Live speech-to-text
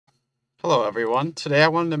Hello everyone, today I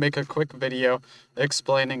wanted to make a quick video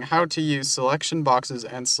explaining how to use selection boxes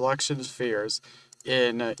and selection spheres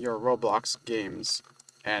in your Roblox games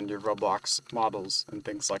and your Roblox models and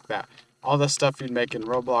things like that. All the stuff you'd make in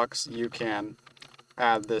Roblox, you can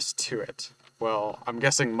add this to it. Well, I'm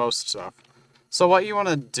guessing most stuff. So what you want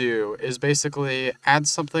to do is basically add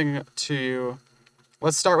something to,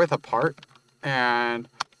 let's start with a part, and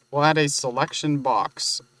we'll add a selection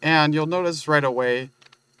box. And you'll notice right away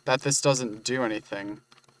that this doesn't do anything,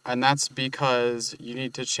 and that's because you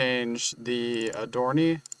need to change the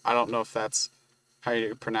adorny. I don't know if that's how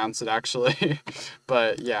you pronounce it actually,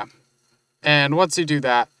 but yeah. And once you do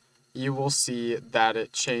that, you will see that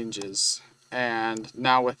it changes. And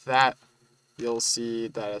now with that, you'll see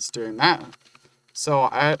that it's doing that. So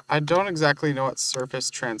I don't exactly know what surface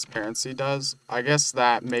transparency does. I guess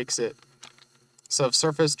that makes it, so if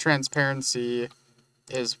surface transparency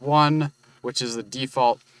is 1, which is the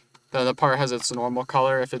default, then the part has its normal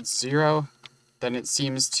color. If it's 0, then it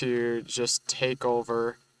seems to just take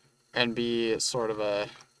over and be sort of a,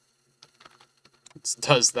 it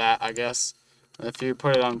does that, I guess. And if you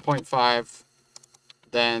put it on 0.5,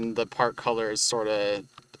 then the part color is sort of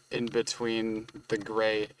in between the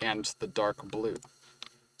gray and the dark blue.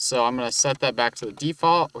 So I'm going to set that back to the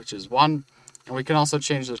default, which is 1. And we can also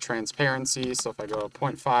change the transparency. So if I go to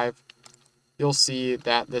 0.5, you'll see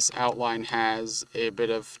that this outline has a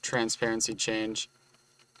bit of transparency change.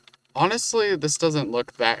 Honestly, this doesn't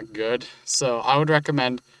look that good, so I would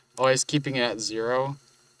recommend always keeping it at 0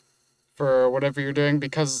 for whatever you're doing,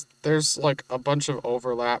 because there's like a bunch of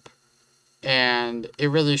overlap, and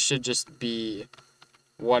it really should just be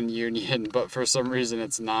one union, but for some reason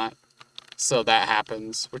it's not, so that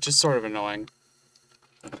happens, which is sort of annoying.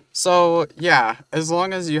 So yeah, as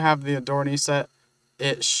long as you have the adorny set,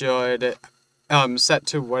 it should set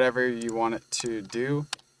to whatever you want it to do,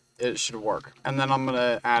 it should work. And then I'm going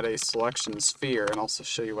to add a selection sphere and also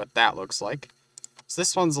show you what that looks like. So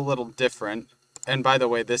this one's a little different. And by the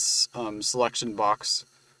way, this selection box,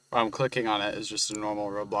 when I'm clicking on it, is just a normal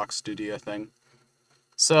Roblox Studio thing.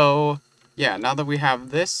 So yeah, now that we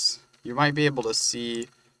have this, you might be able to see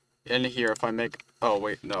in here if I make, oh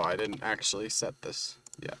wait, no, I didn't actually set this.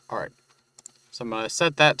 Yeah, alright. So I'm going to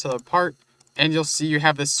set that to the part, and you'll see you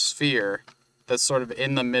have this sphere that's sort of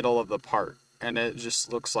in the middle of the part, and it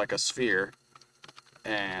just looks like a sphere.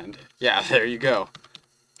 And yeah, there you go.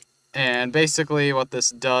 And basically what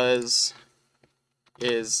this does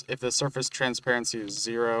is, if the surface transparency is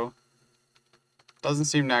 0, doesn't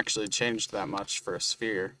seem to actually change that much for a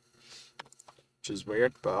sphere, which is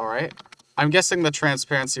weird, but alright. I'm guessing the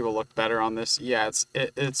transparency will look better on this. Yeah,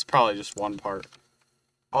 it's probably just one part.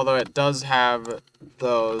 Although it does have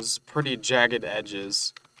those pretty jagged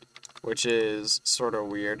edges, which is sort of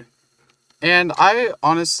weird. And I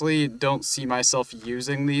honestly don't see myself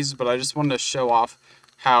using these, but I just wanted to show off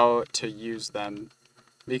how to use them.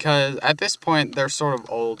 Because at this point, they're sort of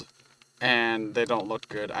old, and they don't look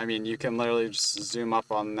good. I mean, you can literally just zoom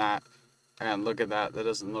up on that, and look at that. That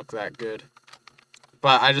doesn't look that good.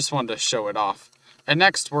 But I just wanted to show it off. And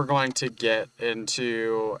next, we're going to get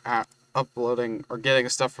into uploading or getting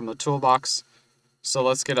stuff from the toolbox. So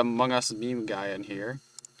let's get Among Us meme guy in here.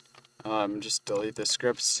 Just delete the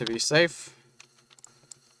scripts to be safe.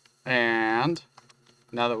 And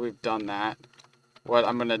now that we've done that, what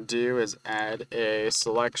I'm going to do is add a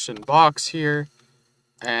selection box here,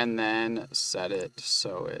 and then set it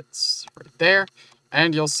so it's right there.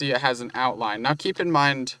 And you'll see it has an outline. Now keep in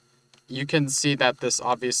mind, you can see that this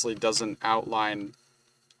obviously doesn't outline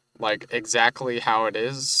like exactly how it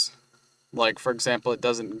is. Like, for example, it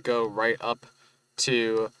doesn't go right up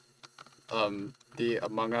to the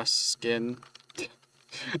Among Us skin.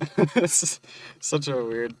 It's such a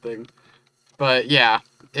weird thing. But yeah,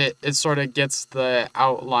 it sort of gets the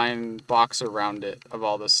outline box around it of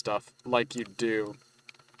all this stuff, like you do,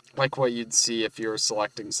 like what you'd see if you were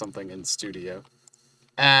selecting something in Studio.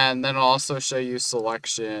 And then I'll also show you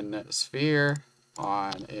selection sphere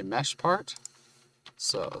on a mesh part.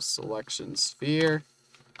 So selection sphere,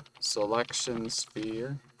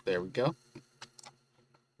 there we go.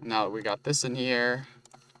 Now that we got this in here,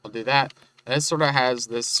 I'll do that. And it sort of has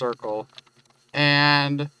this circle,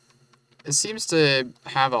 and it seems to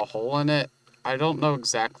have a hole in it. I don't know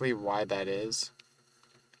exactly why that is.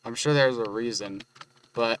 I'm sure there's a reason,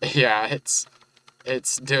 but yeah,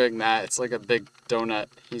 it's doing that. It's like a big donut.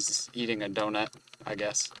 He's eating a donut, I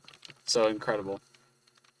guess. So incredible.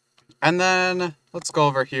 And then let's go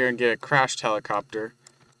over here and get a crashed helicopter,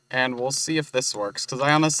 and we'll see if this works, because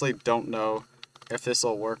I honestly don't know if this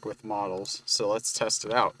will work with models. So let's test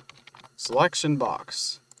it out. Selection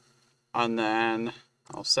box. And then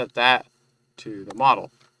I'll set that to the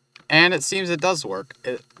model. And it seems it does work.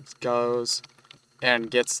 It goes and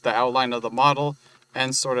gets the outline of the model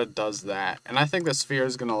and sort of does that. And I think the sphere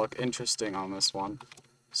is going to look interesting on this one.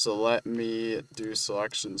 So let me do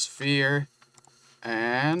selection sphere,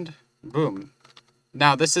 and boom.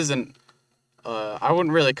 Now this isn't, I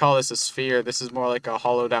wouldn't really call this a sphere. This is more like a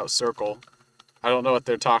hollowed out circle. I don't know what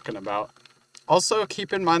they're talking about. Also,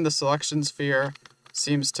 keep in mind the selection sphere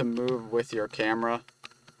seems to move with your camera.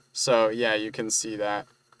 So yeah, you can see that.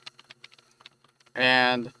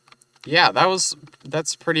 And yeah,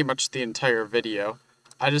 that's pretty much the entire video.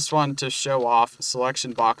 I just wanted to show off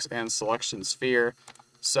selection box and selection sphere,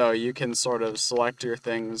 so you can sort of select your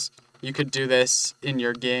things. You could do this in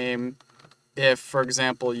your game if, for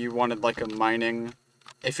example, you wanted like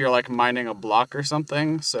if you're like mining a block or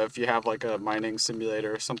something. So if you have like a mining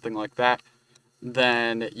simulator or something like that,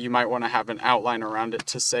 then you might want to have an outline around it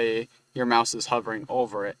to say your mouse is hovering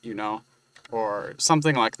over it, you know, or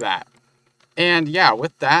something like that. And yeah,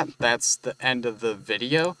 with that, that's the end of the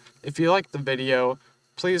video. If you liked the video,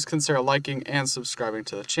 please consider liking and subscribing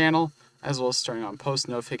to the channel, as well as turning on post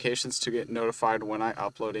notifications to get notified when I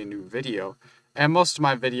upload a new video. And most of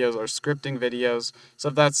my videos are scripting videos, so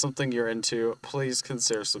if that's something you're into, please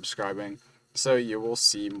consider subscribing so you will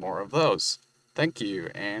see more of those. Thank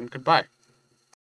you, and goodbye.